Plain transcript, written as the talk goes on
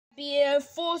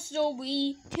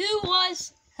anniversary to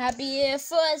us. Happy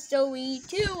anniversary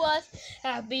to us.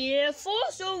 Happy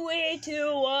anniversary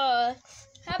to us.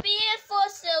 Happy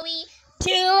anniversary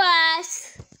to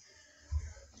us.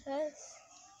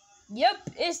 Yep,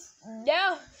 it's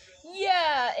now.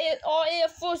 Yeah, it's our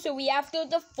anniversary after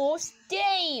the first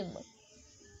game.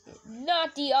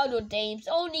 Not the other games,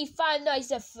 only Five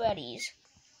Nights at Freddy's.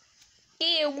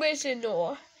 The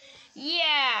original.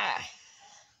 Yeah.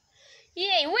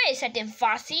 Yay, wait a second,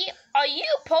 Fossy. Are you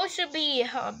supposed to be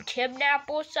kidnapped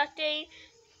or something?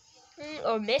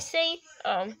 Or missing?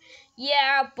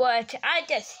 Yeah, but I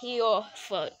just here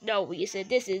for no reason.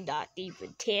 This is not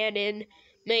even canon.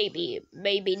 Maybe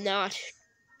not.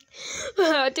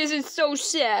 This is so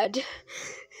sad.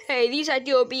 Hey, at least I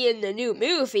will be in the new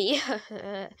movie.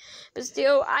 But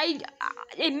still,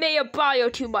 it made a bio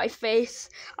to my face.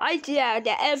 I doubt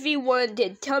that everyone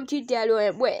did come together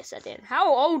and wait a second.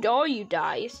 How old are you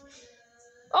guys?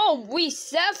 Oh, we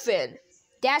 7.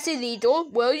 That's illegal.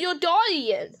 Where's your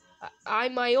guardian?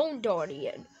 I'm my own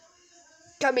guardian.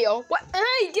 Come here. What?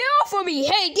 Hey, get off of me!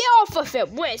 Hey, get off of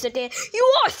him! Wait a second.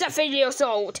 You are 7 years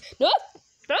old.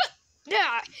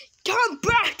 Yeah. Come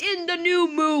back in the new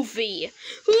movie.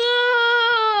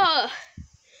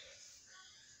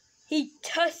 He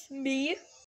touched me.